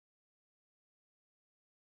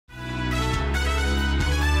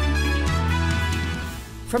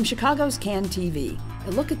From Chicago's Can TV,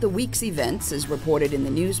 a look at the week's events is reported in the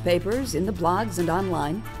newspapers, in the blogs and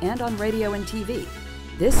online, and on radio and TV.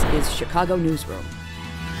 This is Chicago Newsroom.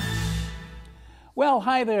 Well,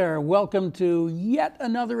 hi there. Welcome to yet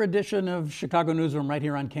another edition of Chicago Newsroom right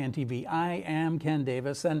here on Can TV. I am Ken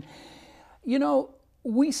Davis, and you know,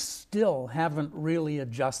 we still haven't really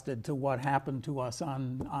adjusted to what happened to us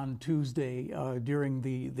on Tuesday during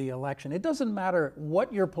the election. It doesn't matter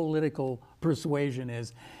what your political persuasion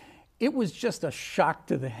is. It was just a shock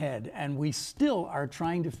to the head, and we still are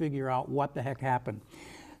trying to figure out what the heck happened.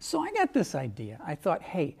 So I got this idea. I thought,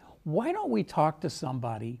 hey, why don't we talk to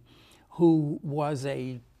somebody who was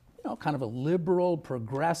a, kind of a liberal,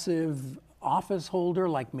 progressive office holder,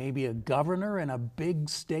 like maybe a governor in a big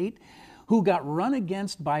state, who got run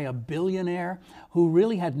against by a billionaire who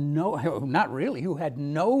really had who had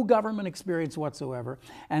no government experience whatsoever,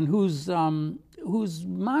 and whose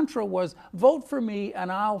mantra was, vote for me and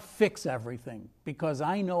I'll fix everything because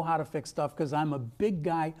I know how to fix stuff because I'm a big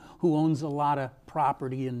guy who owns a lot of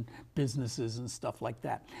property and businesses and stuff like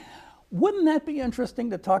that. Wouldn't that be interesting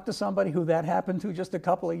to talk to somebody who that happened to just a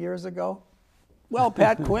couple of years ago? Well,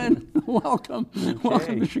 Pat Quinn, welcome. Okay,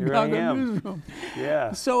 welcome to Chicago Newsroom.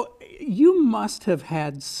 Yeah. So you must have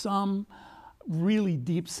had some really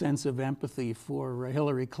deep sense of empathy for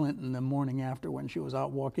Hillary Clinton the morning after when she was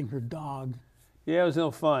out walking her dog. Yeah, it was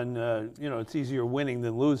no fun. It's easier winning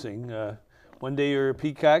than losing. One day you're a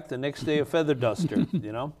peacock, the next day a feather duster,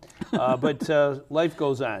 But life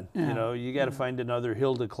goes on. Yeah. You got to find another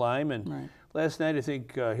hill to climb. And Right. last night, I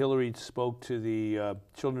think Hillary spoke to the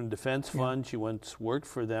Children Defense Fund. She once worked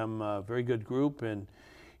for them, a very good group. And,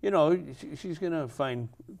 she's going to find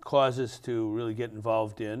causes to really get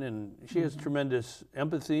involved in. And she has tremendous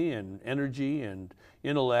empathy and energy and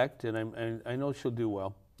intellect. And I know she'll do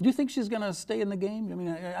well. Do you think she's going to stay in the game? I mean,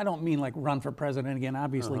 I don't mean like run for president again,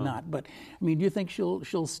 obviously not. But, I mean, do you think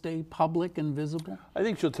she'll stay public and visible? I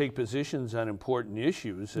think she'll take positions on important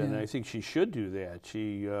issues, and I think she should do that.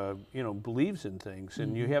 She, believes in things,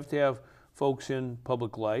 and you have to have folks in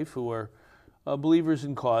public life who are believers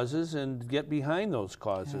in causes and get behind those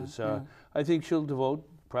causes. I think she'll devote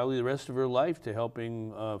probably the rest of her life to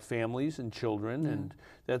helping families and children, and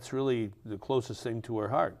that's really the closest thing to her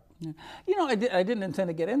heart. Yeah. I didn't intend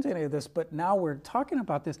to get into any of this, but now we're talking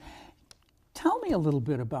about this. Tell me a little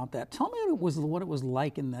bit about that. Tell me what it was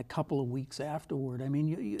like in the couple of weeks afterward. I mean,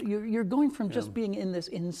 you're going from just being in this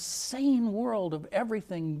insane world of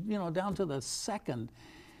everything, down to the second.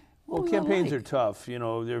 Well, campaigns are tough.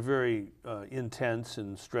 They're very intense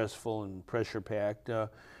and stressful and pressure-packed.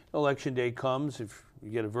 Election day comes, if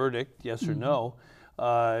you get a verdict, yes or no.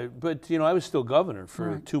 But I was still governor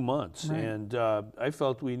for 2 months, and I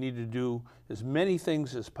felt we needed to do as many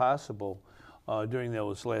things as possible during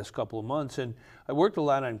those last couple of months. And I worked a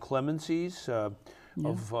lot on clemencies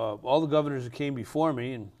of all the governors that came before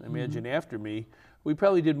me, and I imagine after me. We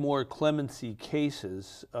probably did more clemency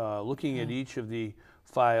cases, looking at each of the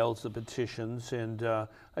files, the petitions, and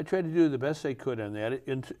I tried to do the best I could on that,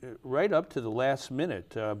 right up to the last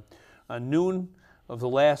minute. On noon of the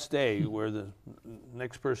last day where the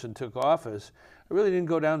next person took office, I really didn't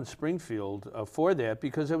go down to Springfield for that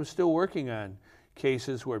because I was still working on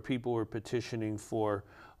cases where people were petitioning for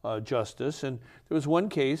justice. And there was one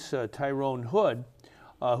case, Tyrone Hood,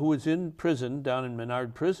 who was in prison down in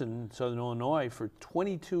Menard Prison in Southern Illinois for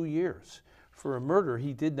 22 years for a murder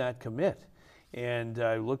he did not commit. And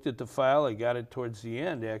I looked at the file. I got it towards the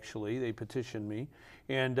end, actually. They petitioned me.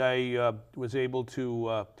 And I was able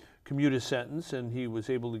to commute his sentence, and he was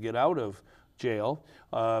able to get out of jail.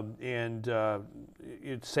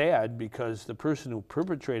 It's sad because the person who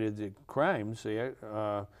perpetrated the crimes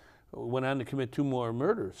went on to commit 2 more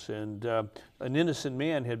murders. And an innocent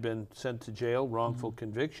man had been sent to jail, wrongful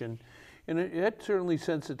conviction. And it certainly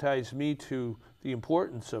sensitized me to the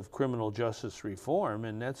importance of criminal justice reform,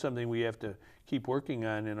 and that's something we have to keep working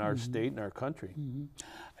on in our state and our country.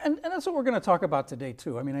 And that's what we're going to talk about today,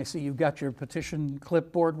 too. I mean, I see you've got your petition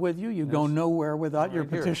clipboard with you. You go nowhere without your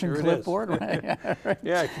petition clipboard, right?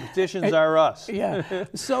 Yeah, petitions are us. Yeah.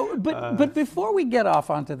 So, but before we get off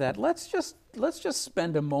onto that, let's just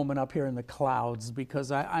spend a moment up here in the clouds,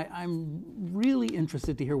 because I'm really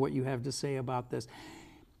interested to hear what you have to say about this.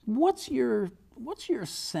 What's your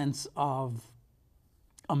sense of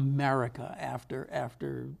America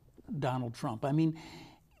after Donald Trump? I mean,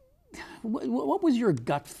 what was your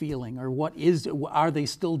gut feeling, or are they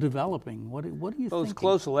still developing? What do you think? Well, it was a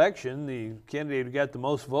close election. The candidate who got the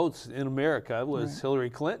most votes in America was Hillary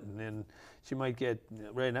Clinton, and she might get,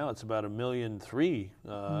 right now it's about 1.3 million.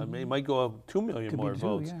 It might go up 2 million more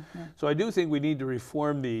votes. So I do think we need to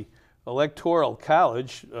reform the electoral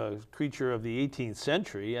college, a creature of the 18th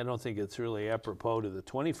century. I don't think it's really apropos to the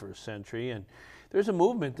 21st century. And there's a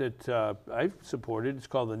movement that I've supported. It's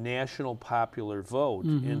called the National Popular Vote.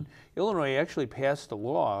 And Illinois actually passed a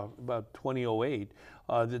law about 2008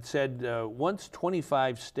 that said once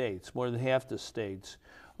 25 states, more than half the states,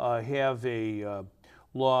 have a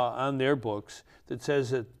law on their books that says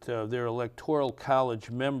that their electoral college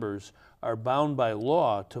members are bound by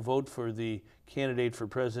law to vote for the candidate for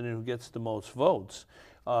president who gets the most votes,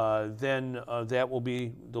 then that will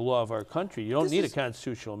be the law of our country. You don't need a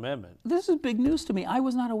constitutional amendment. This is big news to me. I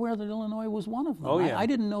was not aware that Illinois was one of them. Oh, yeah. I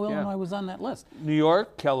didn't know Illinois was on that list. New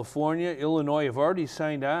York, California, Illinois have already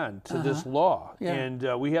signed on to this law. Yeah.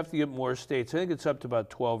 And we have to get more states. I think it's up to about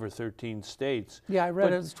 12 or 13 states. Yeah, I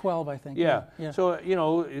read it's 12, I think. Yeah. Yeah. So, you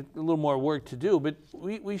know, a little more work to do. But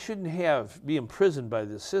we shouldn't be imprisoned by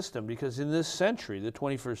this system, because in this century, the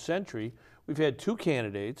 21st century, we've had two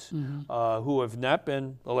candidates who have not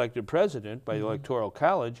been elected president by the Electoral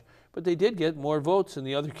College, but they did get more votes than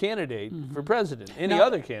the other candidate for president,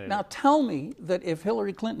 other candidate. Now tell me that if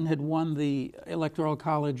Hillary Clinton had won the Electoral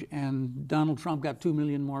College and Donald Trump got 2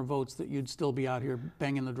 million more votes, that you'd still be out here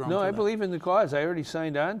banging the drum. No, I believe in the cause. I already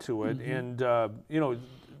signed on to it. And, you know,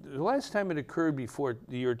 the last time it occurred before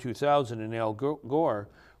the year 2000 in Al Gore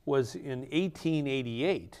was in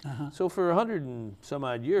 1888. So for 100 and some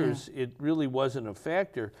odd years, it really wasn't a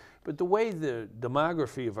factor. But the way the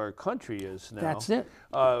demography of our country is now, that's it.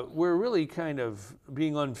 We're really kind of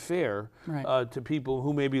being unfair to people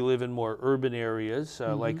who maybe live in more urban areas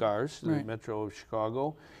like ours, the Metro of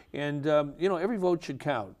Chicago. And, you know, every vote should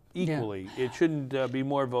count equally. It shouldn't be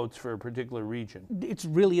more votes for a particular region. It's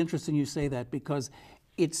really interesting you say that, because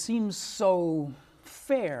it seems so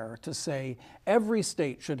fair to say every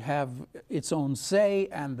state should have its own say,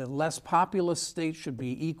 and the less populous states should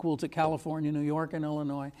be equal to California, New York, and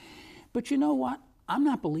Illinois. But you know what? I'm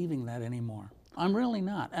not believing that anymore. I'm really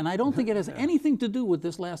not. And I don't think it has anything to do with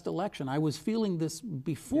this last election. I was feeling this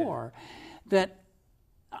before, that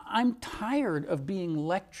I'm tired of being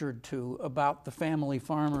lectured to about the family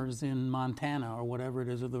farmers in Montana, or whatever it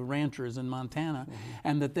is, or the ranchers in Montana,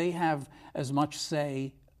 and that they have as much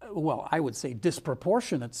say, well, I would say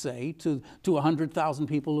disproportionate say, to 100,000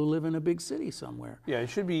 people who live in a big city somewhere. Yeah, it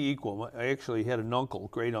should be equal. I actually had an uncle,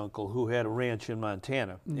 great uncle, who had a ranch in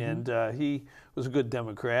Montana, and he was a good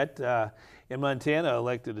Democrat. And Montana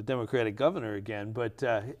elected a Democratic governor again. But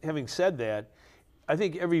having said that, I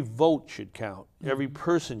think every vote should count. Every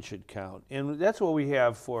person should count. And that's what we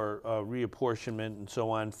have for reapportionment and so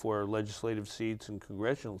on for legislative seats and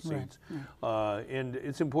congressional seats. And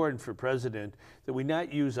it's important for president that we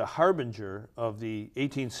not use a harbinger of the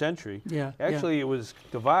 18th century. Actually, it was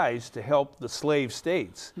devised to help the slave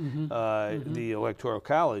states, the Electoral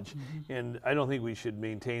College. And I don't think we should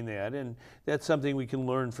maintain that. And that's something we can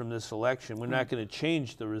learn from this election. We're not going to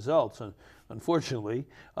change the results, unfortunately.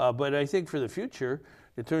 But I think for the future,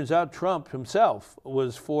 it turns out Trump himself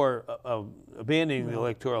was for abandoning the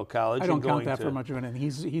Electoral College. I don't count that for much of anything.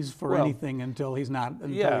 He's for anything until he's not.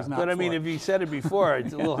 He's not but I mean, if he said it before,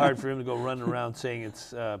 it's a little hard for him to go running around saying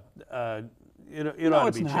it's. It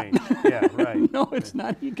ought to be changed. Yeah, right. No, it's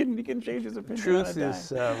not. He can change his opinion. Truth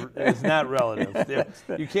is not relative.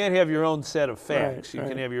 You can't have your own set of facts. You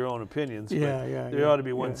can have your own opinions. But there ought to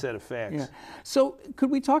be one set of facts. So, could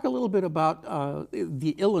we talk a little bit about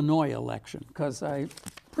the Illinois election? Because I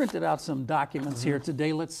printed out some documents here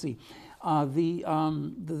today. Let's see.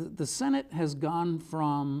 The Senate has gone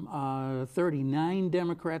from 39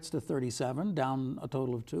 Democrats to 37, down a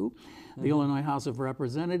total of 2. The Illinois House of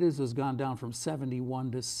Representatives has gone down from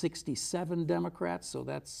 71 to 67 Democrats, so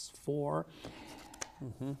that's 4.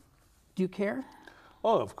 Do you care?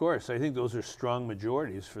 Oh, of course. I think those are strong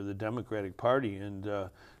majorities for the Democratic Party. And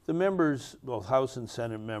the members, both House and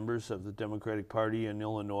Senate members of the Democratic Party in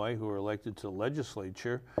Illinois who are elected to the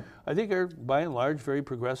legislature, I think are by and large very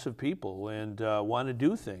progressive people and want to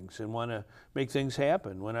do things and want to make things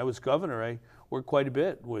happen. When I was governor, I worked quite a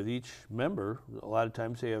bit with each member. A lot of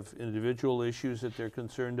times they have individual issues that they're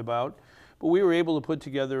concerned about. But we were able to put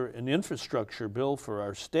together an infrastructure bill for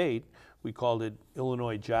our state. We called it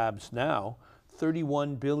Illinois Jobs Now.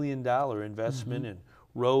 $31 billion investment in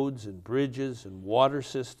roads and bridges and water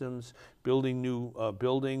systems, building new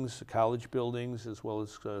buildings, college buildings, as well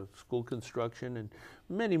as school construction and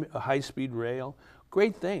many high-speed rail.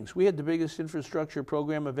 Great things. We had the biggest infrastructure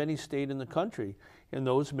program of any state in the country, and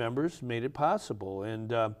those members made it possible.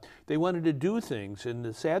 And they wanted to do things. And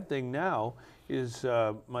the sad thing now is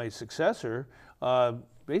my successor,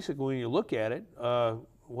 basically when you look at it,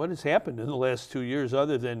 what has happened in the last 2 years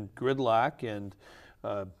other than gridlock and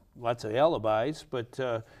lots of alibis, but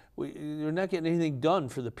they're not getting anything done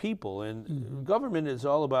for the people. And government is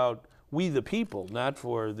all about we the people, not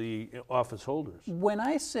for the office holders. When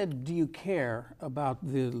I said, do you care about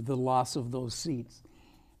the loss of those seats,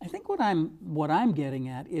 I think what I'm getting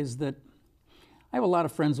at is that I have a lot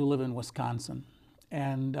of friends who live in Wisconsin,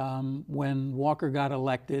 and when Walker got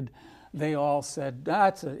elected, they all said,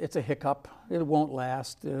 it's a hiccup. It won't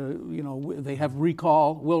last. They have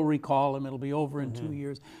recall. We'll recall him. It'll be over in 2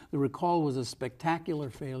 years. The recall was a spectacular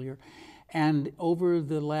failure, and over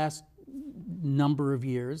the last number of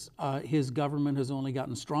years, his government has only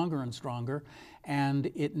gotten stronger and stronger,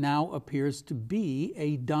 and it now appears to be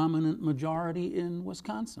a dominant majority in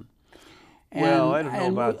Wisconsin. Well, I don't know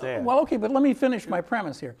about that. Well, okay, but let me finish my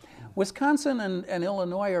premise here. Wisconsin and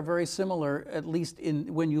Illinois are very similar, at least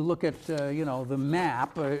when you look at the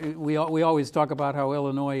map. We always talk about how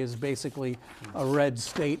Illinois is basically a red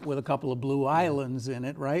state with a couple of blue islands in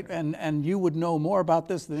it, right? And you would know more about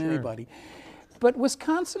this than anybody. But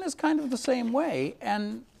Wisconsin is kind of the same way.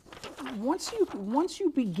 And once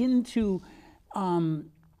you begin to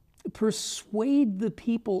persuade the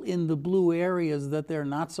people in the blue areas that they're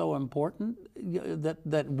not so important,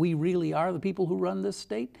 that we really are the people who run this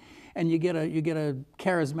state, and you get a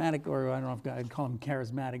charismatic, or I don't know if I'd call him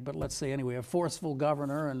charismatic, but let's say anyway, a forceful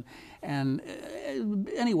governor, and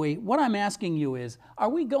anyway, what I'm asking you is, are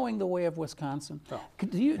we going the way of Wisconsin? No.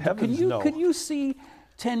 Could you see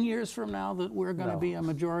 10 years from now that we're going to be a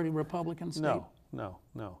majority Republican state? No.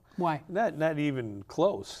 Why? Not even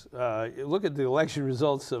close. Look at the election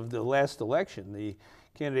results of the last election. The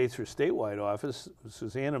candidates for statewide office,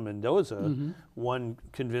 Susana Mendoza, won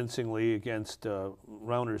convincingly against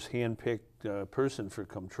Rauner's hand-picked person for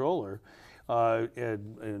comptroller,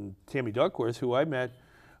 and Tammy Duckworth, who I met.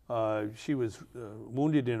 She was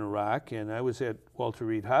wounded in Iraq, and I was at Walter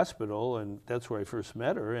Reed Hospital, and that's where I first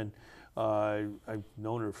met her. And I've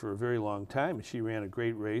known her for a very long time. She ran a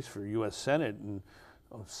great race for U.S. Senate and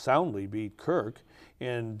soundly beat Kirk.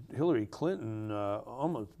 And Hillary Clinton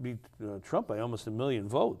almost beat Trump by almost 1 million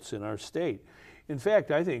votes in our state. In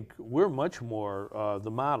fact, I think we're much more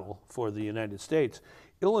the model for the United States.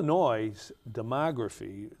 Illinois'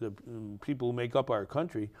 demography, the people who make up our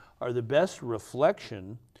country, are the best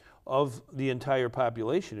reflection of the entire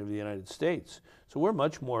population of the United States. So we're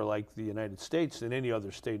much more like the United States than any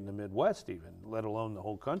other state in the Midwest even, let alone the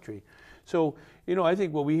whole country. So, I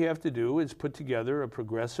think what we have to do is put together a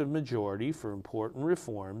progressive majority for important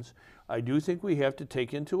reforms. I do think we have to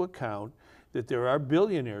take into account that there are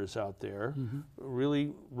billionaires out there,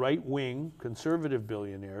 really right-wing conservative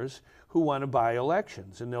billionaires, who want to buy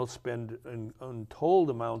elections, and they'll spend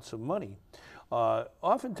untold amounts of money.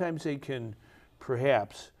 Oftentimes they can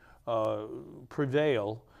perhaps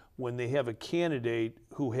prevail when they have a candidate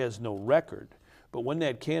who has no record. But when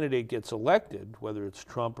that candidate gets elected, whether it's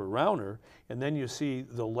Trump or Rauner, and then you see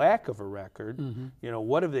the lack of a record,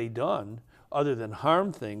 what have they done other than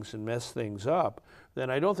harm things and mess things up, then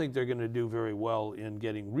I don't think they're going to do very well in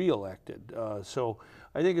getting reelected. So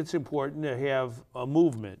I think it's important to have a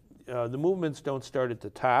movement. The movements don't start at the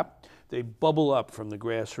top. They bubble up from the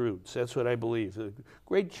grassroots. That's what I believe. The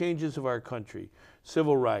great changes of our country,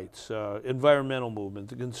 civil rights, environmental movement,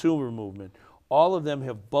 the consumer movement, all of them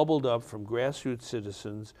have bubbled up from grassroots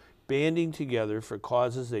citizens banding together for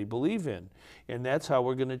causes they believe in. And that's how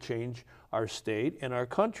we're going to change our state and our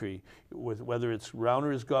country. Whether it's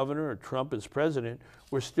Rauner as governor or Trump as president,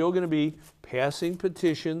 we're still going to be passing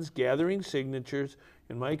petitions, gathering signatures.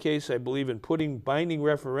 In my case, I believe in putting binding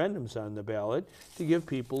referendums on the ballot to give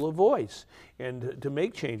people a voice and to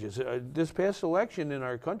make changes. This past election in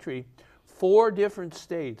our country, 4 different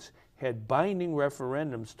states had binding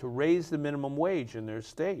referendums to raise the minimum wage in their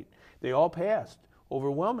state. They all passed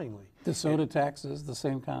overwhelmingly. The soda taxes, the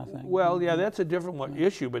same kind of thing. Well, yeah, that's a different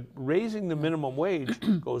issue, but raising the minimum wage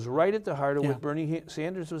goes right at the heart of what Bernie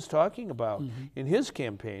Sanders was talking about in his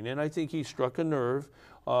campaign. And I think he struck a nerve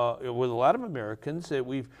with a lot of Americans that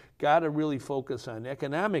we've got to really focus on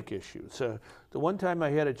economic issues. The one time I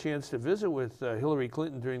had a chance to visit with Hillary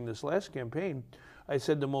Clinton during this last campaign, I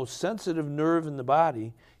said the most sensitive nerve in the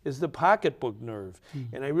body is the pocketbook nerve.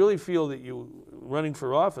 And I really feel that you, running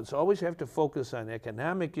for office, always have to focus on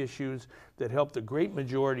economic issues that help the great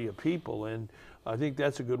majority of people, and I think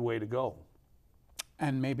that's a good way to go.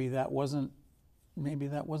 And maybe that wasn't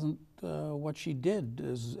what she did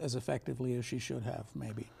as effectively as she should have,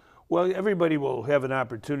 maybe. Well, everybody will have an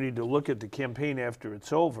opportunity to look at the campaign after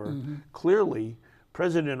it's over. Clearly,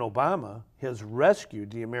 President Obama has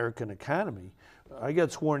rescued the American economy. I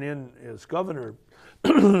got sworn in as governor,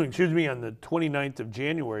 excuse me, on the 29th of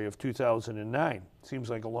January of 2009. Seems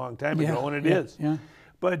like a long time ago, and it is.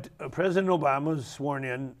 But President Obama was sworn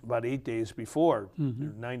in about 8 days before, or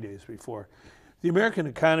 9 days before. The American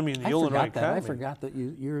economy and the Illinois economy. I forgot that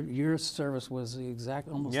your service was the exact,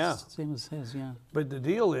 almost the same as his, yeah. But the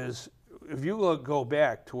deal is, if you go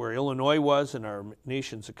back to where Illinois was in our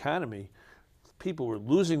nation's economy, people were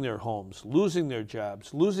losing their homes, losing their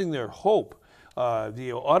jobs, losing their hope.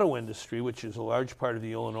 The auto industry, which is a large part of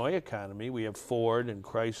the Illinois economy, we have Ford and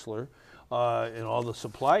Chrysler and all the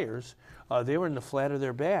suppliers, they were in the flat of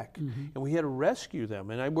their back. And we had to rescue them.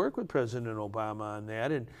 And I worked with President Obama on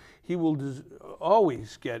that, and he will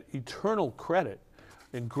always get eternal credit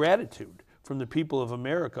and gratitude from the people of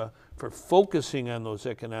America for focusing on those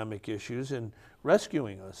economic issues and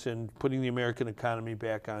rescuing us and putting the American economy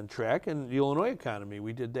back on track, and the Illinois economy,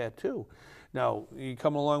 we did that too. Now, you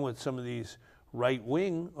come along with some of these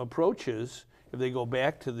right-wing approaches, if they go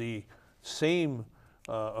back to the same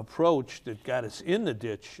approach that got us in the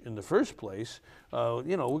ditch in the first place,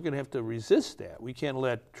 you know, we're going to have to resist that. We can't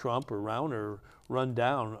let Trump or Rauner run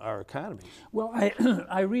down our economies. Well,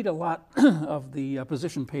 I read a lot of the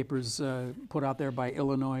position papers put out there by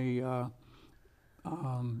Illinois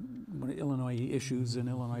issues and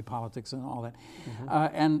Illinois politics and all that.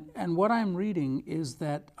 And what I'm reading is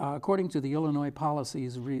that according to the Illinois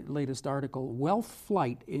Policy's latest article, wealth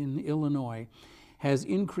flight in Illinois has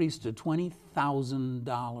increased to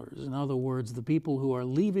 $20,000. In other words, the people who are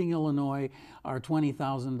leaving Illinois are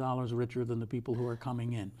 $20,000 richer than the people who are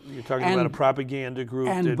coming in. You're talking about a propaganda group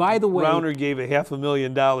that by the way, Rauner gave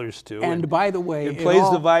 $500,000 to. And by the way, it plays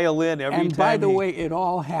the violin every time. And by the way, it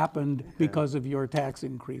all happened because of your tax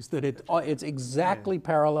increase. That it's exactly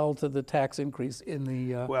parallel to the tax increase in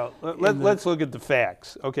the. Well, let's look at the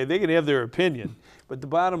facts. Okay, they can have their opinion, but the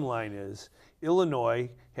bottom line is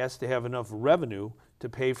Illinois has to have enough revenue to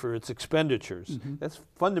pay for its expenditures. That's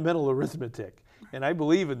fundamental arithmetic, and I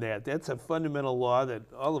believe in that. That's a fundamental law that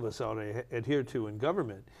all of us ought to adhere to in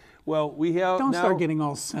government. Well, we have Don't start getting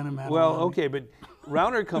all sentimental. Well, okay, but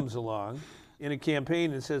Rauner comes along in a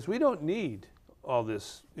campaign and says, we don't need all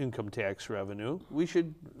this income tax revenue. We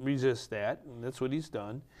should resist that, and that's what he's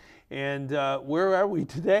done. And where are we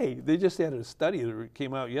today? They just had a study that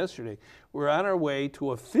came out yesterday. We're on our way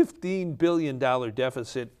to a $15 billion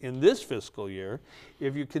deficit in this fiscal year.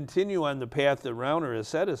 If you continue on the path that Rauner has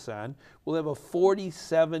set us on, we'll have a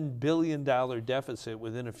 $47 billion deficit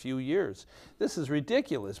within a few years. This is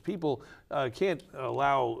ridiculous. People can't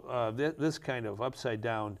allow this kind of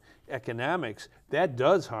upside-down economics. That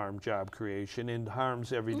does harm job creation and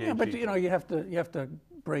harms everyday people. But you know, you have to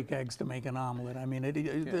break eggs to make an omelet. I mean,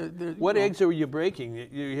 what eggs are you breaking?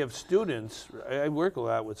 You have students. I work a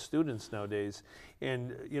lot with students nowadays,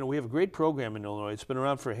 and you know we have a great program in Illinois. It's been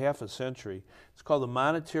around for half a century. It's called the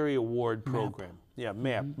Monetary Award Program. Yeah,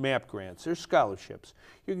 MAP grants. They're scholarships.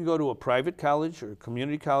 You can go to a private college or a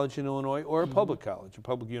community college in Illinois, or a public college, a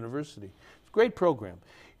public university. It's a great program.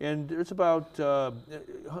 And there's about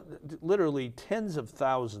literally tens of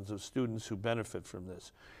thousands of students who benefit from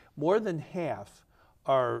this. More than half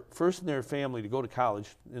are first in their family to go to college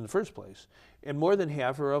in the first place, and more than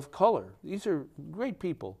half are of color. These are great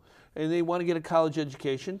people, and they want to get a college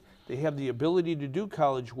education. They have the ability to do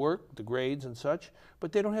college work, the grades and such,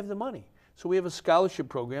 but they don't have the money. So we have a scholarship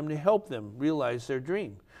program to help them realize their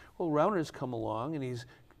dream. Well, Rauner's come along, and he's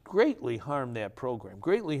greatly harmed that program,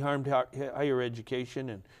 greatly harmed higher education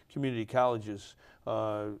and community colleges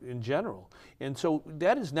in general. And so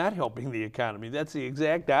that is not helping the economy. That's the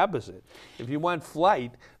exact opposite. If you want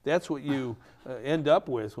flight, that's what you end up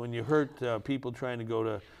with when you hurt people trying to go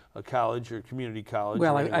to a college or community college.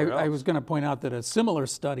 Well, I was going to point out that a similar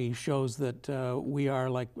study shows that we are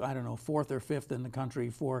like, I don't know, 4th or 5th in the country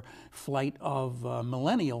for flight of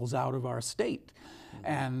millennials out of our state.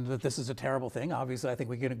 And that this is a terrible thing. Obviously, I think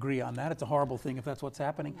we can agree on that. It's a horrible thing if that's what's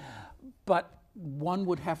happening. But one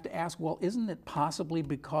would have to ask, well, isn't it possibly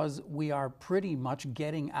because we are pretty much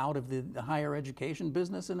getting out of the higher education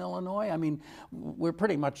business in Illinois? I mean, we're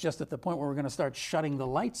pretty much just at the point where we're going to start shutting the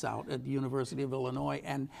lights out at the University of Illinois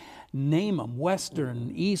and name them,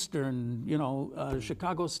 Western, Eastern, you know,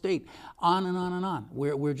 Chicago State, on and on and on.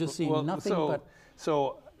 We're just seeing nothing but...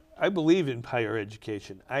 So I believe in higher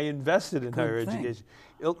education. I invested in higher education.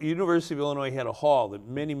 University of Illinois had a hall that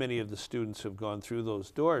many of the students have gone through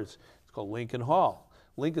those doors. It's called Lincoln Hall.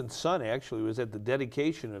 Lincoln's son actually was at the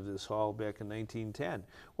dedication of this hall back in 1910.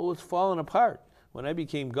 Well, it's fallen apart. When I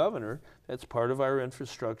became governor, that's part of our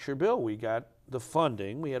infrastructure bill. We got the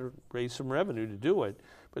funding. We had to raise some revenue to do it.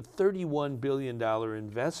 But $31 billion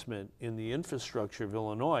investment in the infrastructure of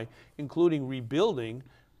Illinois, including rebuilding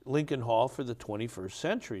Lincoln Hall for the 21st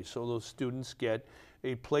century. So those students get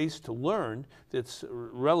a place to learn that's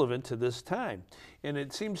relevant to this time. And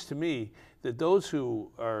it seems to me that those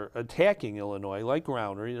who are attacking Illinois, like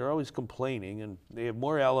Rauner, they're always complaining, and they have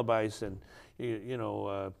more alibis than,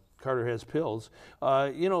 Carter has pills.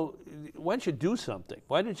 Why don't you do something?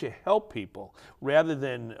 Why don't you help people rather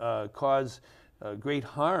than cause great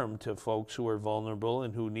harm to folks who are vulnerable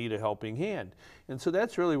and who need a helping hand? And so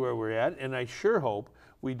that's really where we're at, and I sure hope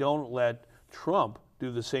we don't let Trump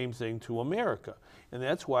do the same thing to America. And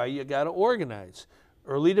that's why you got to organize.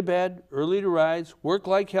 Early to bed, early to rise, work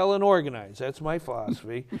like hell and organize. That's my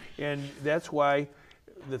philosophy. And that's why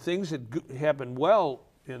the things that happened well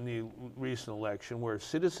in the recent election where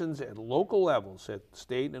citizens at local levels, at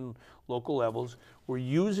state and local levels, were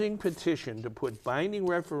using petition to put binding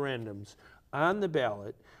referendums on the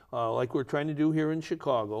ballot, like we're trying to do here in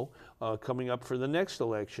Chicago, coming up for the next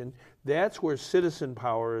election. That's where citizen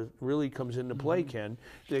power really comes into play, Ken.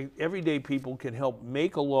 The everyday people can help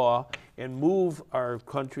make a law and move our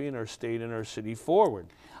country and our state and our city forward.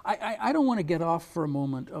 I don't want to get off for a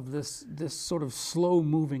moment of this sort of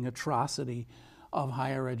slow-moving atrocity of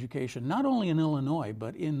higher education, not only in Illinois,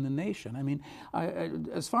 but in the nation. I mean,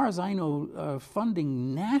 as far as I know,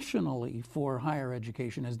 funding nationally for higher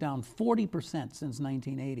education is down 40% since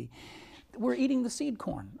 1980. We're eating the seed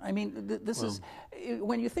corn. I mean, this is,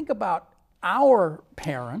 when you think about our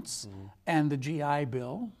parents and the GI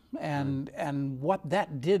Bill and what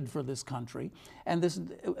that did for this country, and this,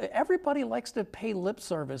 everybody likes to pay lip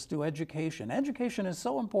service to education. Education is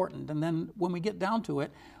so important, and then when we get down to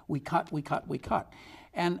it, we cut.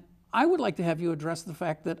 And I would like to have you address the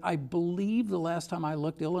fact that I believe the last time I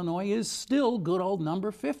looked, Illinois is still good old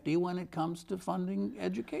number 50 when it comes to funding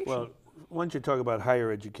education. Well, why don't you talk about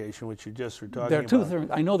higher education, which you just were talking there are two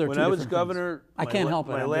about. I know there are when two I was different governor, things. I can't help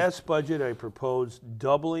it. My last budget, I proposed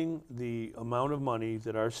doubling the amount of money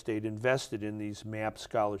that our state invested in these MAP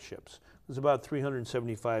scholarships. It was about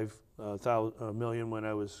 $375 million when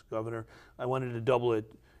I was governor. I wanted to double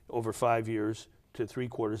it over 5 years to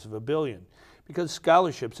 $750 million. Because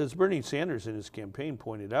scholarships, as Bernie Sanders in his campaign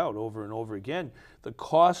pointed out over and over again, the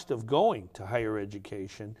cost of going to higher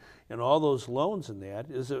education and all those loans and that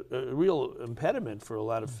is a real impediment for a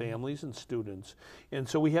lot of families and students. And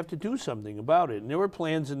so we have to do something about it. And there were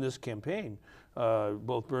plans in this campaign.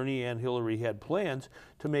 Both Bernie and Hillary had plans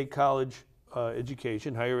to make college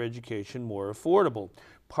education, higher education, more affordable.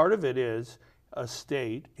 Part of it is a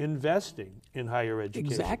state investing in higher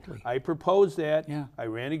education. Exactly. I proposed that. Yeah. I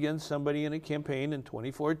ran against somebody in a campaign in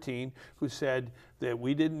 2014 who said that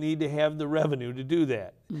we didn't need to have the revenue to do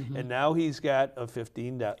that. And now he's got a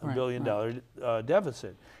 $15 billion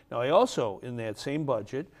deficit. Now I also, in that same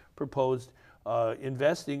budget, proposed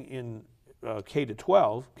investing in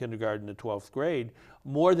K-12, kindergarten to 12th grade,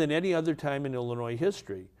 more than any other time in Illinois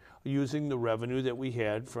history, using the revenue that we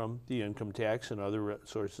had from the income tax and other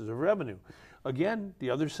sources of revenue. Again,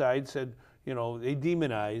 the other side said, you know, they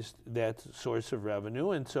demonized that source of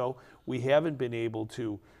revenue, and so we haven't been able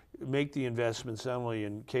to make the investments not only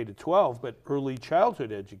in K-12, but early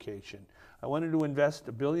childhood education. I wanted to invest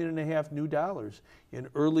 $1.5 billion new dollars in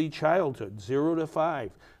early childhood, 0 to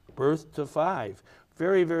 5, birth to 5.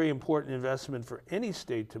 Very, very important investment for any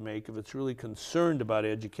state to make if it's really concerned about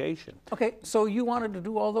education. Okay, so you wanted to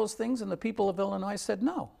do all those things and the people of Illinois said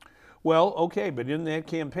no. Well, okay, but in that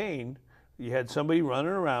campaign, you had somebody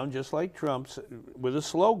running around just like Trump's with a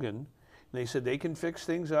slogan. And they said they can fix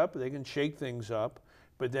things up, they can shake things up,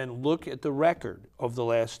 but then look at the record of the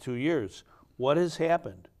last 2 years. What has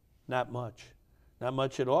happened? Not much. Not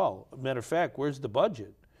much at all. Matter of fact, where's the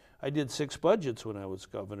budget? I did 6 budgets when I was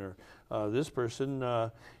governor. This person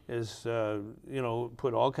is,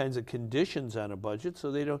 put all kinds of conditions on a budget,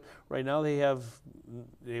 so they don't. Right now, they have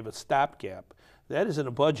a stopgap. That isn't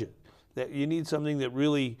a budget. That you need something that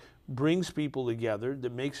really brings people together,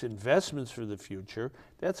 that makes investments for the future.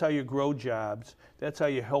 That's how you grow jobs. That's how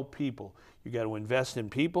you help people. You got to invest in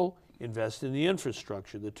people, invest in the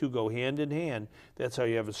infrastructure. The two go hand in hand. That's how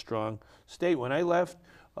you have a strong state. When I left,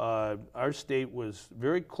 our state was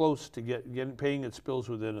very close to paying its bills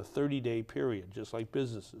within a 30-day period, just like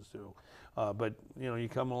businesses do. But you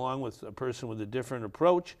come along with a person with a different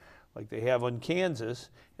approach, like they have in Kansas,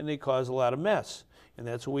 and they cause a lot of mess. And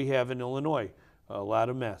that's what we have in Illinois, a lot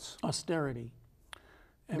of mess. Austerity.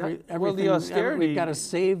 Well, the austerity. We've got to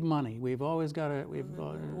save money. We've always got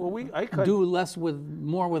to. I cut, do less with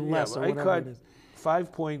more with less. Or whatever it is. I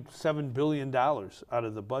cut $5.7 billion out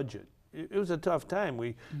of the budget. It was a tough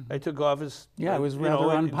time. I took office. Yeah, it was rather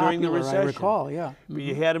unpopular. During the recession. I recall. Yeah, but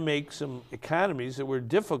you had to make some economies that were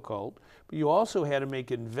difficult, but you also had to make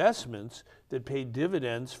investments that pay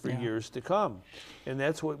dividends for years to come. And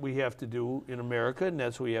that's what we have to do in America, and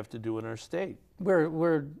that's what we have to do in our state. I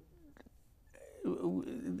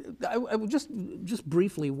would just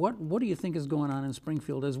briefly, what do you think is going on in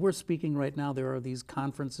Springfield? As we're speaking right now, there are these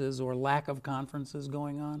conferences or lack of conferences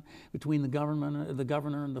going on between the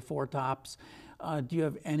governor and the four tops. Do you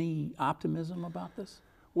have any optimism about this?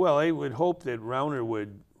 Well, I would hope that Rauner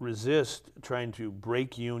would resist trying to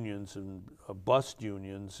break unions and bust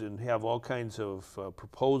unions and have all kinds of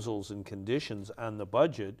proposals and conditions on the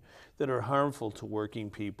budget that are harmful to working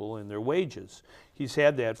people and their wages. He's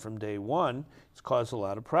had that from day one. It's caused a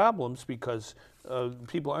lot of problems because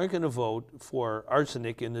people aren't going to vote for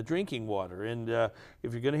arsenic in the drinking water. And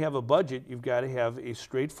if you're going to have a budget, you've got to have a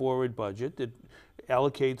straightforward budget that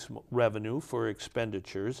allocates revenue for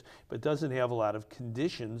expenditures, but doesn't have a lot of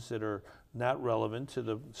conditions that are not relevant to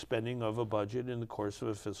the spending of a budget in the course of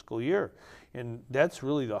a fiscal year. And that's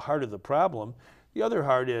really the heart of the problem. The other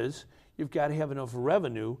heart is you've got to have enough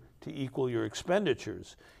revenue to equal your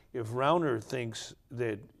expenditures. If Rauner thinks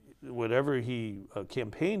that whatever he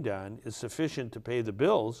campaigned on is sufficient to pay the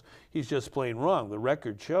bills, he's just plain wrong. The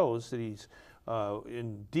record shows that he's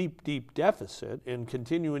in deep, deep deficit and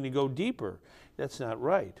continuing to go deeper. That's not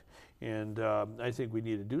right. And I think we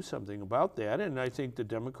need to do something about that. And I think the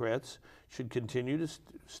Democrats should continue to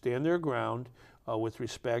stand their ground with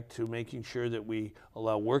respect to making sure that we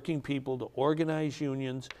allow working people to organize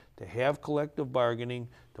unions, to have collective bargaining,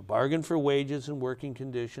 to bargain for wages and working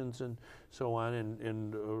conditions and so on,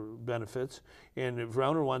 and benefits. And if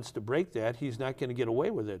Rauner wants to break that, he's not going to get away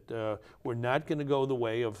with it. We're not going to go the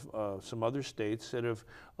way of some other states that have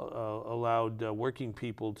allowed working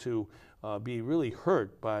people to be really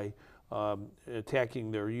hurt by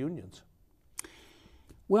attacking their unions.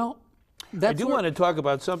 Well, I do want to talk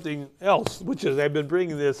about something else, which is I've been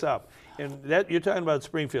bringing this up, and that you're talking about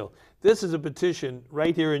Springfield. This is a petition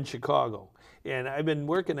right here in Chicago, and I've been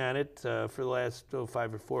working on it for the last 4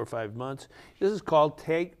 or 5 months. This is called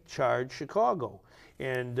Take Charge Chicago.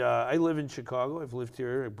 And I live in Chicago. I've lived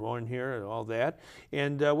here, born here, and all that.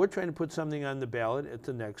 And we're trying to put something on the ballot at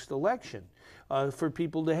the next election for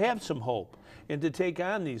people to have some hope and to take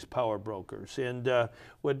on these power brokers. And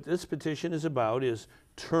what this petition is about is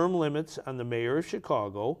term limits on the mayor of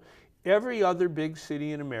Chicago. Every other big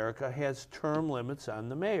city in America has term limits on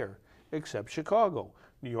the mayor, except Chicago.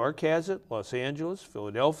 New York has it, Los Angeles,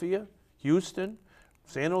 Philadelphia, Houston,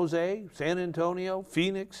 San Jose, San Antonio,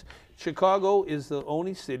 Phoenix. Chicago is the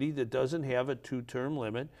only city that doesn't have a 2-term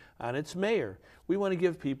limit on its mayor. We want to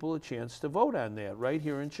give people a chance to vote on that right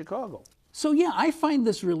here in Chicago. So yeah, I find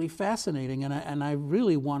this really fascinating, and I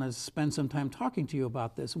really want to spend some time talking to you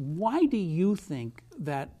about this. Why do you think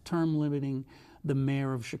that term limiting the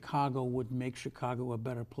mayor of Chicago would make Chicago a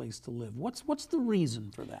better place to live? What's the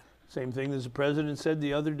reason for that? Same thing as the president said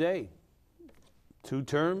the other day. 2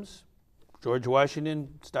 terms. George Washington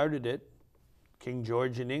started it. King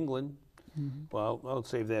George in England. Mm-hmm. Well, I'll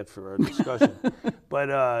save that for our discussion.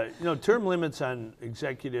 But term limits on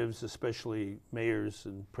executives, especially mayors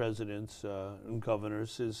and presidents and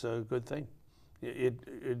governors, is a good thing. It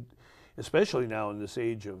especially now in this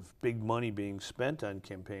age of big money being spent on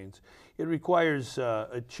campaigns, it requires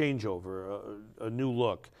a changeover, a new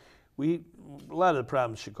look. A lot of the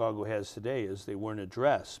problems Chicago has today is they weren't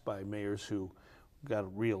addressed by mayors who got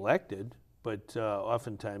reelected, but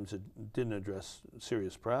oftentimes it didn't address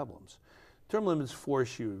serious problems. Term limits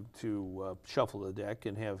force you to shuffle the deck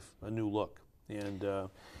and have a new look. And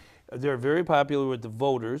they're very popular with the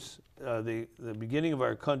voters. The beginning of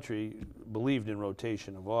our country believed in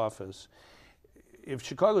rotation of office. If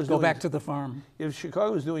Chicago's Go back to the farm. If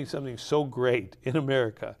Chicago's doing something so great in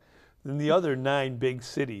America, then the other 9 big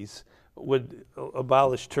cities would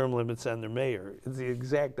abolish term limits on their mayor. It's the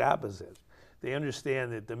exact opposite. They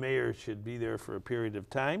understand that the mayor should be there for a period of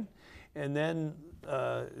time, and then,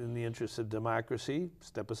 in the interest of democracy,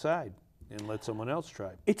 step aside and let someone else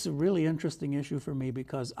try. It's a really interesting issue for me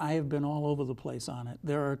because I have been all over the place on it.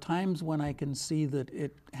 There are times when I can see that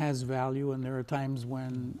it has value, and there are times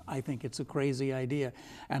when I think it's a crazy idea,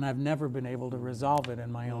 and I've never been able to resolve it in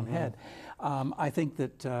my own head. I think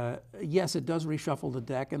that, yes, it does reshuffle the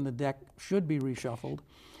deck, and the deck should be reshuffled.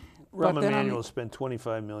 Rahm Emanuel spent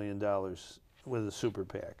 $25 million with a super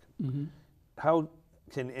PAC. Mm-hmm. How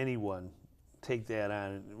can anyone take that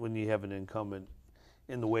on when you have an incumbent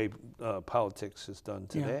in the way politics is done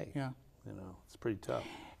today? Yeah. It's pretty tough.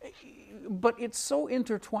 But it's so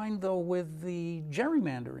intertwined, though, with the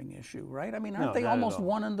gerrymandering issue, right? I mean, aren't they almost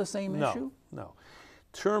one and the same issue? No.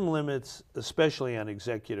 term limits, especially on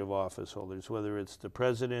executive office holders, whether it's the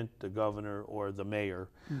president, the governor, or the mayor,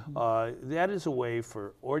 that is a way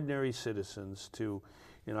for ordinary citizens to,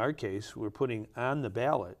 in our case, we're putting on the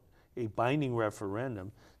ballot a binding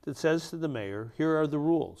referendum that says to the mayor, here are the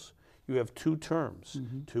rules. You have 2 terms,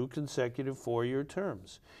 2 consecutive 4-year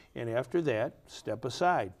terms. And after that, step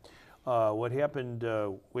aside. What happened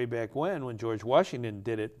way back when George Washington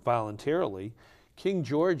did it voluntarily, King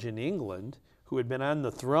George in England, who had been on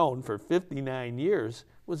the throne for 59 years,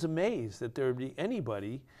 was amazed that there would be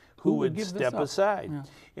anybody who would step aside.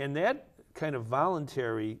 Yeah. And that kind of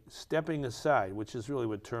voluntary stepping aside, which is really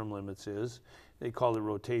what term limits is, they called it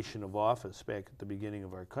rotation of office back at the beginning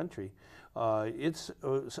of our country. It's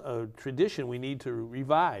a tradition we need to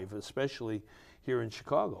revive, especially here in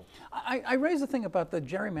Chicago. I raise the thing about the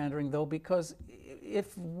gerrymandering, though, because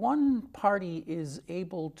if one party is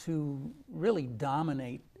able to really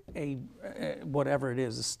dominate whatever it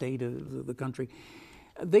is, a state of the country,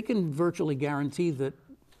 they can virtually guarantee that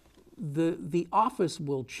the office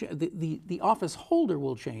will the office holder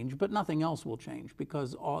will change, but nothing else will change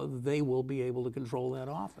because they will be able to control that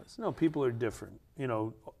office. No, people are different. You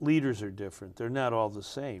know, leaders are different. They're not all the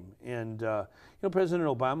same. And you know, President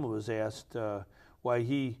Obama was asked why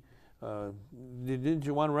he didn't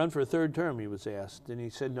you want to run for a 3rd term? He was asked, and he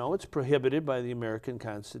said, no, it's prohibited by the American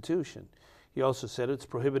Constitution. He also said it's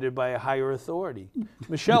prohibited by a higher authority,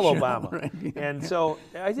 Michelle Obama. Right, yeah. And so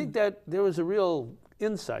I think that there was a real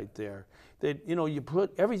insight there that, you know, you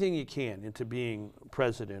put everything you can into being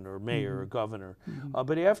president or mayor or governor,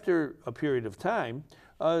 but after a period of time,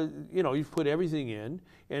 you know, you've put everything in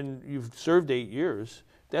and you've served 8 years.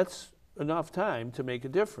 That's enough time to make a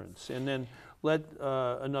difference. And then let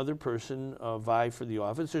another person vie for the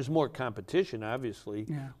office. There's more competition, obviously,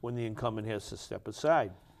 when the incumbent has to step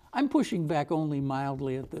aside. I'm pushing back only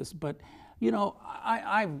mildly at this, but you know,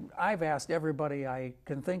 I've asked everybody I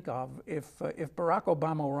can think of if Barack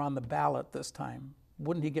Obama were on the ballot this time,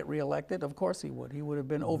 wouldn't he get reelected? Of course he would. He would have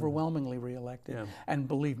been overwhelmingly reelected, and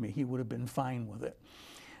believe me, he would have been fine with it.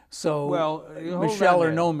 So, well, Michelle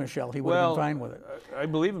or no Michelle, he would have been fine with it. I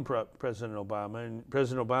believe in President Obama, and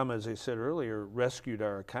President Obama, as I said earlier, rescued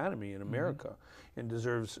our economy in America and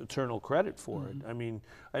deserves eternal credit for it. I mean,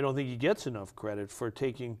 I don't think he gets enough credit for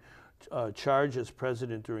taking charge as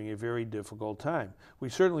president during a very difficult time. We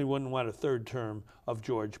certainly wouldn't want a 3rd term of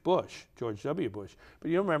George W. Bush. But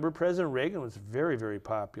you remember, President Reagan was very, very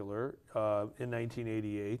popular in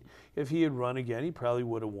 1988. If he had run again, he probably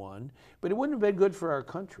would have won. But it wouldn't have been good for our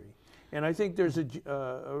country. And I think there's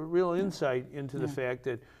a real insight into the fact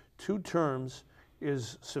that 2 terms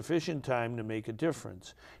is sufficient time to make a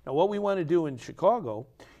difference. Now, what we want to do in Chicago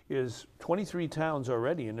is 23 towns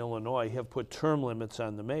already in Illinois have put term limits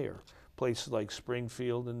on the mayor, places like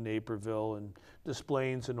Springfield and Naperville and Des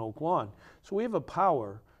Plaines and Oak Lawn. So we have a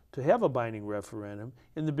power to have a binding referendum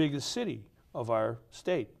in the biggest city of our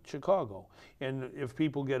state, Chicago. And if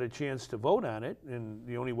people get a chance to vote on it, and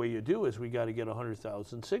the only way you do is we got to get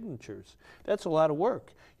 100,000 signatures. That's a lot of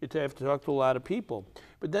work. You have to talk to a lot of people.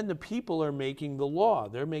 But then the people are making the law.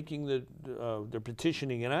 They're making they're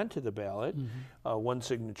petitioning it onto the ballot, 1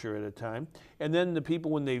 signature at a time. And then the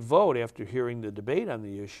people, when they vote after hearing the debate on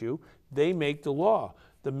the issue, they make the law.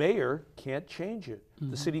 The mayor can't change it.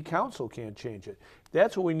 The city council can't change it.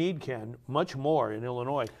 That's what we need, Ken, much more in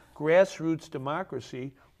Illinois. Grassroots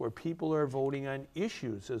democracy where people are voting on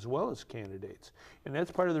issues as well as candidates. And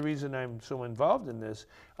that's part of the reason I'm so involved in this.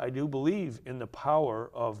 I do believe in the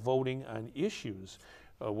power of voting on issues,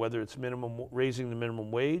 whether it's raising the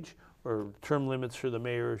minimum wage or term limits for the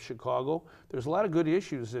mayor of Chicago. There's a lot of good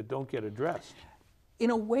issues that don't get addressed.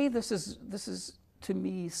 In a way, this is to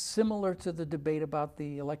me similar to the debate about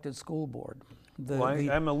the elected school board.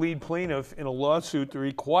 I'm a lead plaintiff in a lawsuit to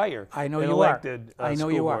require an elected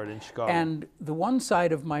school board in Chicago. And the one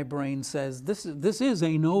side of my brain says this is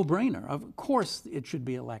a no-brainer. Of course it should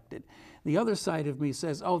be elected. The other side of me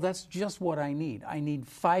says, oh, that's just what I need. I need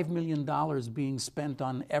 $5 million being spent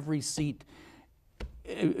on every seat,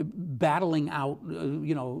 battling out,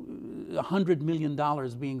 $100 million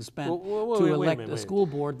being spent to elect a school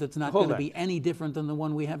board that's not going to be any different than the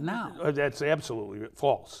one we have now. That's absolutely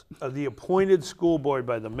false. The appointed school board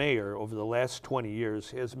by the mayor over the last 20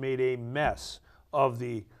 years has made a mess of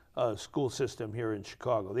the school system here in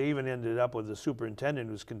Chicago. They even ended up with a superintendent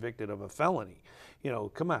who's convicted of a felony. You know,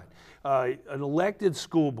 come on. An elected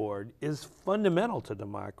school board is fundamental to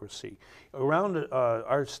democracy. Around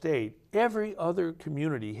our state, every other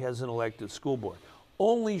community has an elected school board.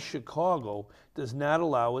 Only Chicago does not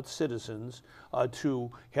allow its citizens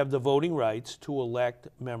to have the voting rights to elect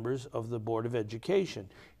members of the Board of Education.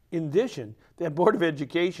 In addition, that Board of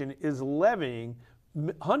Education is levying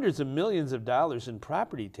hundreds of millions of dollars in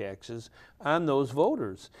property taxes on those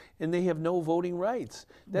voters, and they have no voting rights.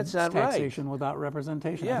 That's not right. Taxation without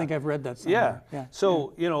representation. Yeah. I think I've read that somewhere. Yeah.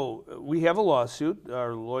 So, you know, we have a lawsuit.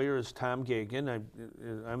 Our lawyer is Tom Gagan.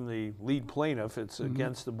 I'm the lead plaintiff. It's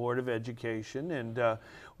against the Board of Education, and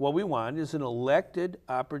what we want is an elected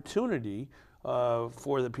opportunity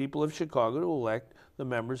for the people of Chicago to elect the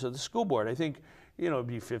members of the school board. I think, you know, it'd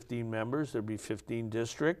be 15 members, there'd be 15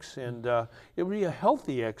 districts, and it would be a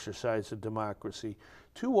healthy exercise of democracy.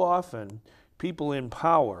 Too often, people in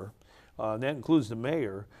power, and that includes the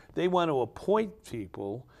mayor, they want to appoint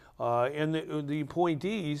people, and the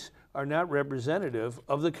appointees are not representative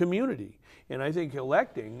of the community. And I think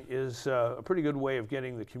electing is a pretty good way of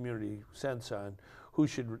getting the community sense on who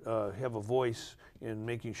should have a voice in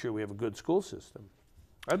making sure we have a good school system.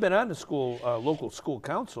 I've been on the local school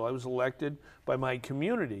council. I was elected by my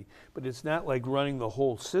community, but it's not like running the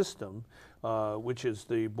whole system, which is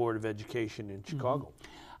the Board of Education in Chicago.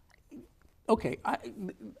 Okay,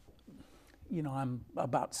 you know, I'm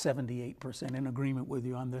about 78% in agreement with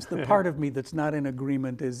you on this. The part of me that's not in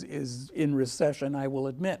agreement is in recession, I will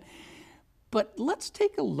admit. But let's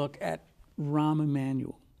take a look at Rahm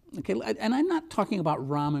Emanuel. Okay, and I'm not talking about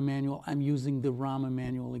Rahm Emanuel, I'm using the Rahm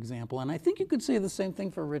Emanuel example. And I think you could say the same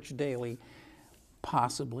thing for Rich Daley,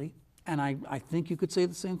 possibly. And I think you could say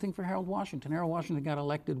the same thing for Harold Washington. Harold Washington got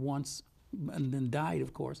elected once and then died,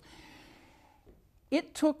 of course.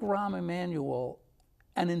 It took Rahm Emanuel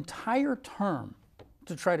an entire term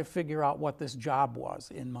to try to figure out what this job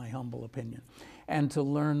was, in my humble opinion, and to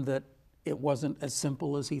learn that it wasn't as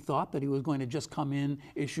simple as he thought, that he was going to just come in,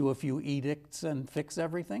 issue a few edicts, and fix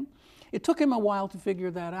everything. It took him a while to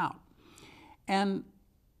figure that out. And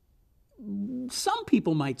some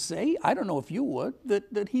people might say, I don't know if you would,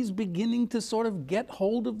 that he's beginning to sort of get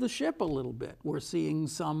hold of the ship a little bit. We're seeing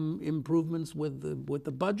some improvements with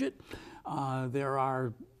the budget. There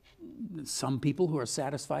are some people who are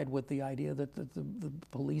satisfied with the idea that the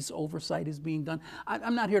police oversight is being done.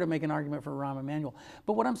 I'm not here to make an argument for Rahm Emanuel,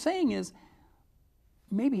 but what I'm saying is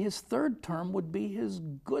maybe his third term would be his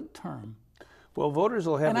good term. Well, voters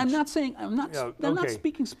will have. And I'm not saying I'm not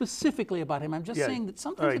speaking specifically about him. I'm just saying that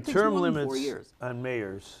sometimes it takes term more than limits 4 years. on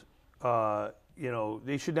mayors. You know,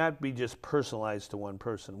 they should not be just personalized to one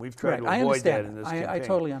person. We've tried to avoid that in this campaign. I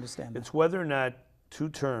totally understand that. It's whether or not 2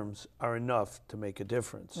 terms are enough to make a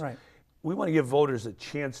difference. Right. We want to give voters a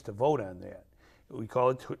chance to vote on that. We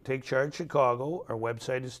call it Take Charge Chicago. Our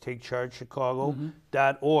website is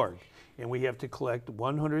takechargechicago.org. And we have to collect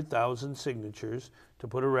 100,000 signatures to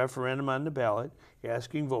put a referendum on the ballot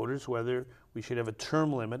asking voters whether we should have a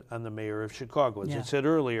term limit on the mayor of Chicago. As I said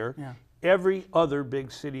earlier, every other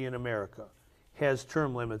big city in America has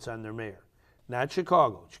term limits on their mayor. Not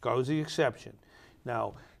Chicago. Chicago's the exception.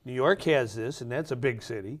 Now, New York has this, and that's a big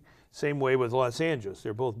city. Same way with Los Angeles.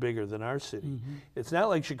 They're both bigger than our city. It's not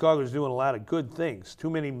like Chicago's doing a lot of good things. Too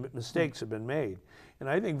many mistakes have been made. And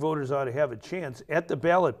I think voters ought to have a chance at the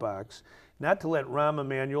ballot box not to let Rahm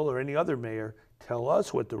Emanuel or any other mayor tell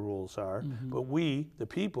us what the rules are, but we, the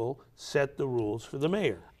people, set the rules for the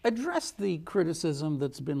mayor. Address the criticism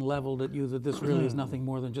that's been leveled at you that this really is nothing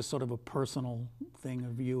more than just sort of a personal thing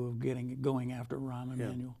of you of going after Rahm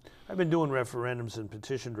Emanuel. I've been doing referendums and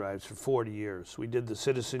petition drives for 40 years. We did the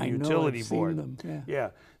Citizen Utility Board. I've seen them. Yeah,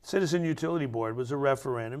 Citizen Utility Board was a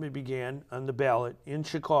referendum. It began on the ballot in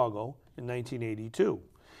Chicago in 1982,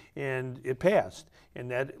 and it passed. And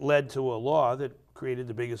that led to a law that created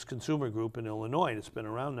the biggest consumer group in Illinois. It's been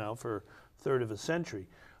around now for a third of a century.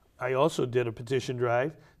 I also did a petition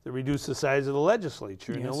drive that reduced the size of the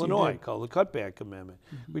legislature in Illinois, called the Cutback Amendment.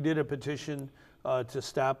 We did a petition to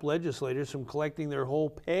stop legislators from collecting their whole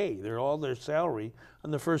pay, all their salary,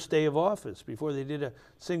 on the first day of office. Before they did a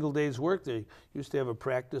single day's work, they used to have a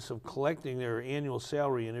practice of collecting their annual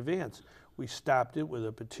salary in advance. We stopped it with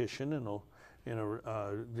a petition, and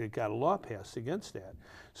they got a law passed against that.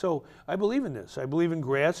 So I believe in this. I believe in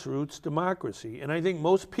grassroots democracy, and I think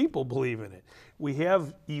most people believe in it. We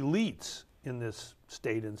have elites in this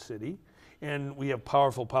state and city, and we have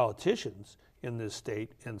powerful politicians in this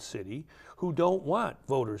state and city who don't want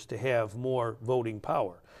voters to have more voting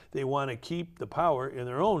power. They want to keep the power in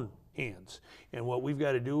their own hands. And what we've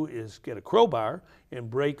got to do is get a crowbar and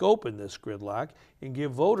break open this gridlock and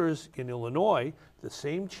give voters in Illinois the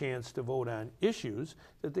same chance to vote on issues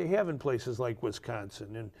that they have in places like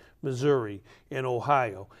Wisconsin and Missouri and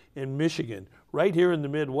Ohio and Michigan. Right here in the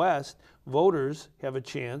Midwest, voters have a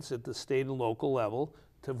chance at the state and local level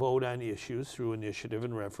to vote on issues through initiative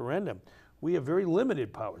and referendum. We have very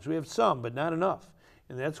limited powers. We have some, but not enough.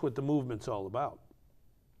 And that's what the movement's all about.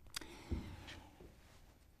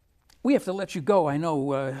 We have to let you go. I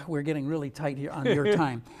know we're getting really tight here on your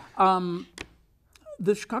time.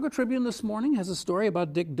 The Chicago Tribune this morning has a story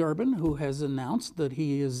about Dick Durbin, who has announced that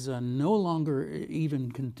he is no longer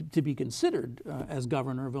even to be considered as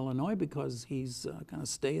governor of Illinois because he's going to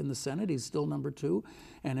stay in the Senate. He's still number 2,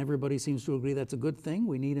 and everybody seems to agree that's a good thing.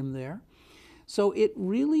 We need him there. So it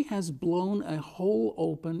really has blown a hole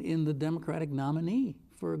open in the Democratic nominee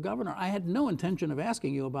for governor. I had no intention of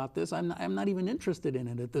asking you about this. I'm not even interested in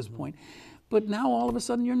it at this point. But now all of a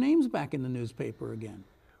sudden your name's back in the newspaper again.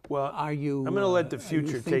 Well, I'm going to let the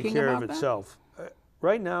future take care of itself.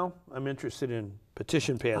 Right now, I'm interested in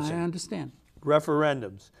petition passing. I understand.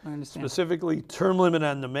 Referendums. I understand. Specifically, term limit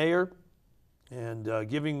on the mayor and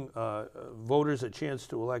giving voters a chance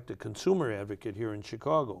to elect a consumer advocate here in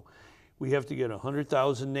Chicago. We have to get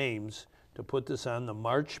 100,000 names to put this on the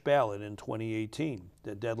March ballot in 2018.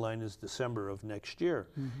 The deadline is December of next year.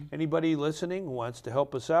 Anybody listening who wants to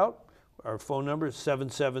help us out, our phone number is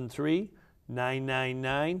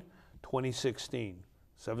 773-999-2016.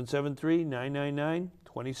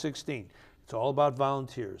 773-999-2016. It's all about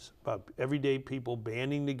volunteers, about everyday people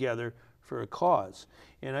banding together for a cause.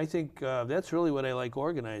 And I think that's really what I like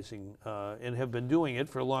organizing and have been doing it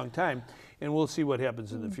for a long time. And we'll see what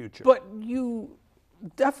happens in the future. But you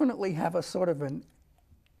definitely have a sort of an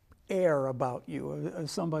air about you, as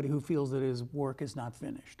somebody who feels that his work is not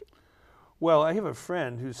finished. Well, I have a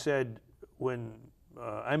friend who said when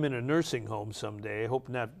I'm in a nursing home someday, I hope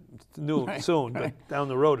not soon, but down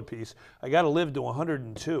the road a piece, I got to live to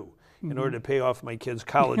 102 in order to pay off my kids'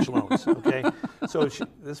 college loans, okay? So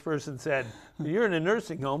this person said, you're in a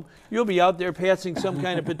nursing home, you'll be out there passing some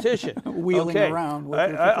kind of petition. Wheeling around with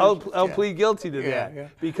your I'll plead guilty to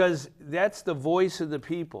that because that's the voice of the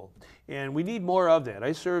people. And we need more of that.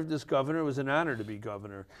 I served as governor. It was an honor to be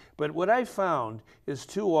governor. But what I found is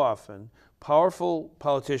too often powerful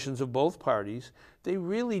politicians of both parties, they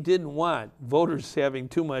really didn't want voters having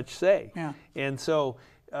too much say. And so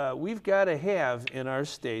we've got to have in our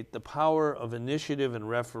state the power of initiative and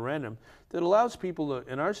referendum that allows people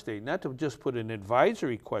in our state not to just put an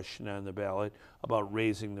advisory question on the ballot about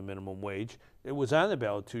raising the minimum wage. It was on the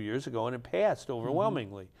ballot 2 years ago and it passed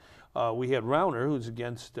overwhelmingly. We had Rauner, who's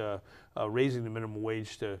against raising the minimum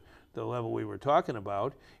wage to the level we were talking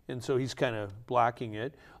about, and so he's kind of blocking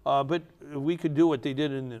it. But we could do what they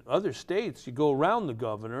did in other states. You go around the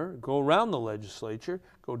governor, go around the legislature,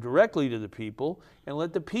 go directly to the people, and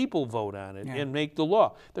let the people vote on it and make the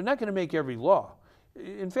law. They're not going to make every law.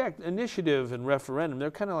 In fact, initiative and referendum, they're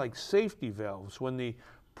kind of like safety valves when the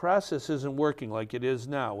process isn't working like it is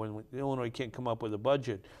now, when Illinois can't come up with a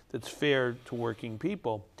budget that's fair to working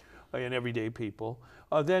people and everyday people.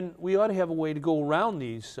 Then we ought to have a way to go around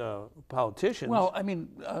these politicians. Well, I mean,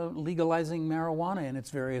 legalizing marijuana in its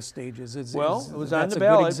various stages it was on the ballot. That's a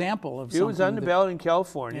good example of something. It was on the ballot in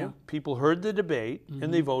California. People heard the debate,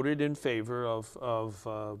 and they voted in favor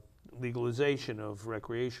of legalization of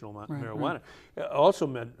recreational marijuana. Also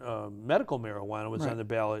meant medical marijuana was on the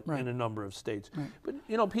ballot in a number of states. But,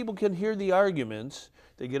 you know, people can hear the arguments.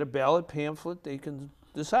 They get a ballot pamphlet. They can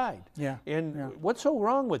decide. What's so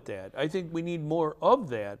wrong with that? I think we need more of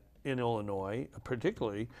that in Illinois,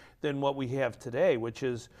 particularly, than what we have today, which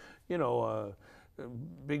is, you know,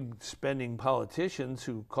 big spending politicians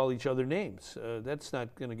who call each other names. That's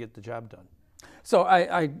not going to get the job done. So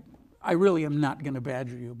I really am not going to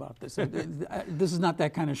badger you about this. This is not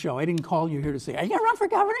that kind of show. I didn't call you here to say, are you going to run for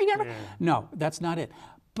governor? Are you gonna No, that's not it.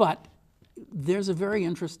 But there's a very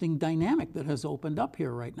interesting dynamic that has opened up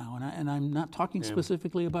here right now, and I'm not talking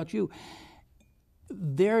specifically about you.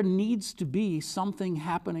 There needs to be something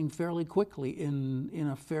happening fairly quickly in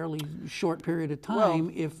a fairly short period of time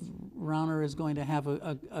if Rauner is going to have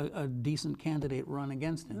a decent candidate run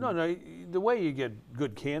against him. No, the way you get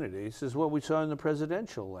good candidates is what we saw in the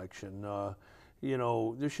presidential election. You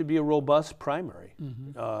know, there should be a robust primary.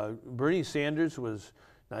 Bernie Sanders was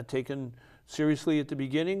not taken seriously at the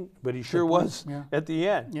beginning, but he sure was at the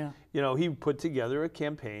end. You know, he put together a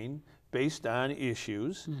campaign based on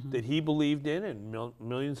issues that he believed in and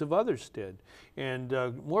millions of others did. And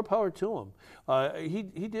more power to him.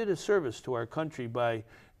 He did a service to our country by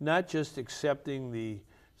not just accepting the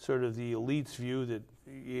sort of the elite's view that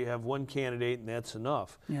you have one candidate and that's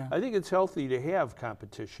enough. I think it's healthy to have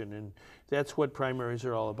competition, and that's what primaries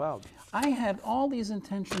are all about. I had all these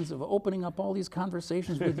intentions of opening up all these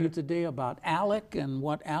conversations with you today about ALEC and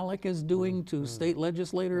what ALEC is doing to state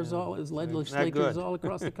legislators, legislatures all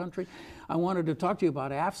across the country. I wanted to talk to you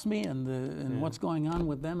about AFSCME and what's going on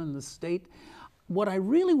with them in the state. What I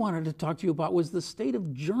really wanted to talk to you about was the state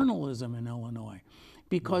of journalism in Illinois,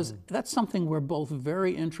 because that's something we're both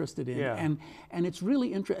very interested in. Yeah. And it's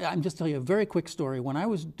really interesting. I'm just telling you a very quick story. When I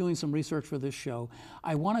was doing some research for this show,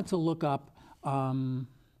 I wanted to look up,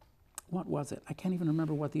 what was it? I can't even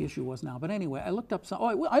remember what the issue was now. But anyway, I looked up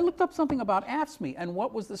I looked up something about AFSCME and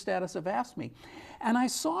what was the status of AFSCME. And I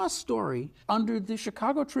saw a story under the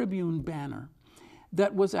Chicago Tribune banner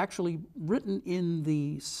that was actually written in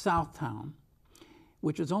the Southtown,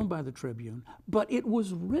 which is owned by the Tribune, but it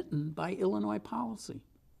was written by Illinois Policy.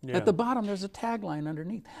 Yeah. At the bottom, there's a tagline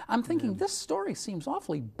underneath. I'm thinking, this story seems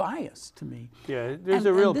awfully biased to me. Yeah, there's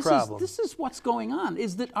a real problem. This is what's going on,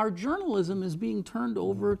 is that our journalism is being turned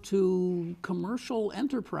over to commercial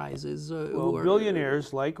enterprises. Well,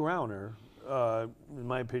 billionaires like Rauner, in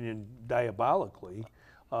my opinion, diabolically,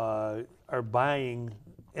 are buying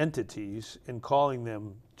entities and calling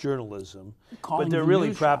them journalism, but they're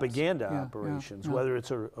really propaganda operations, whether it's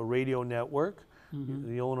a radio network.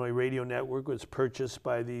 The Illinois radio network was purchased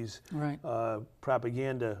by these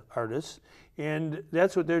propaganda artists, and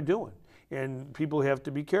that's what they're doing. And people have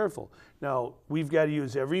to be careful. Now, we've got to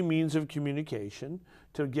use every means of communication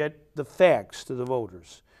to get the facts to the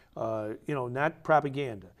voters, not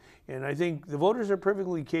propaganda. And I think the voters are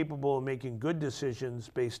perfectly capable of making good decisions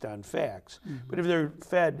based on facts. But if they're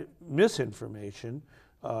fed misinformation,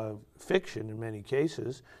 fiction in many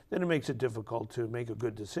cases, then it makes it difficult to make a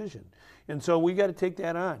good decision. And so we got to take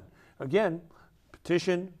that on. Again,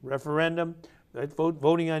 petition, referendum,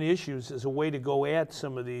 voting on issues is a way to go at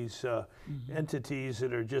some of these entities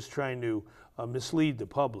that are just trying to mislead the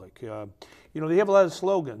public. They have a lot of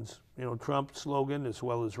slogans, Trump's slogan as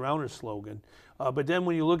well as Rauner's slogan. But then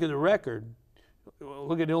when you look at the record,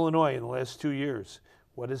 look at Illinois in the last 2 years.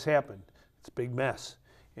 What has happened? It's a big mess.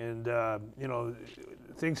 And,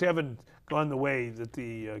 things haven't gone the way that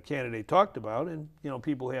the candidate talked about, and,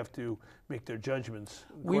 people have to make their judgments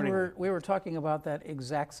accordingly. We were talking about that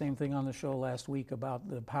exact same thing on the show last week about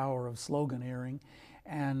the power of sloganeering,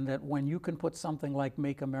 and that when you can put something like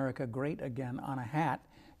 "Make America Great Again" on a hat,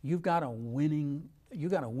 you've got a winning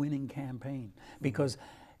campaign, because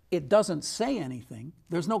it doesn't say anything.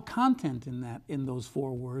 There's no content in those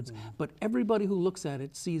 4 words, but everybody who looks at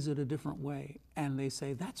it sees it a different way, and they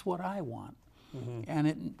say, that's what I want.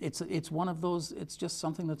 And it's one of those, it's just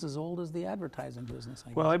something that's as old as the advertising business, I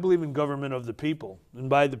guess. Well, I believe in government of the people, and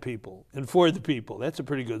by the people, and for the people. That's a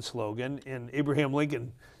pretty good slogan, and Abraham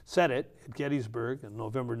Lincoln said it at Gettysburg on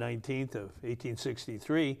November 19th of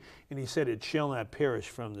 1863, and he said, "It shall not perish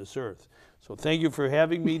from this earth." So thank you for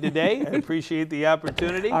having me today. I appreciate the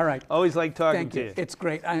opportunity. All right. Always like talking to you. It's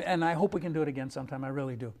great, and I hope we can do it again sometime. I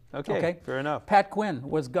really do. Okay, fair enough. Pat Quinn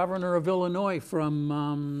was governor of Illinois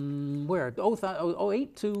from where?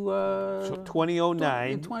 08 to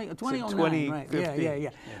 2009. 2009, right? Yeah.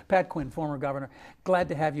 Pat Quinn, former governor. Glad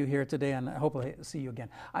to have you here today, and I hope to see you again.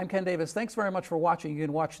 I'm Ken Davis. Thanks very much for watching. You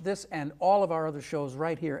can watch this and all of our other shows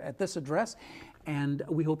right here at this address. And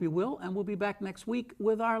we hope you will, and we'll be back next week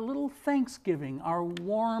with our little Thanksgiving, our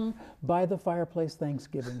warm by the fireplace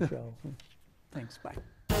Thanksgiving show. Thanks, bye.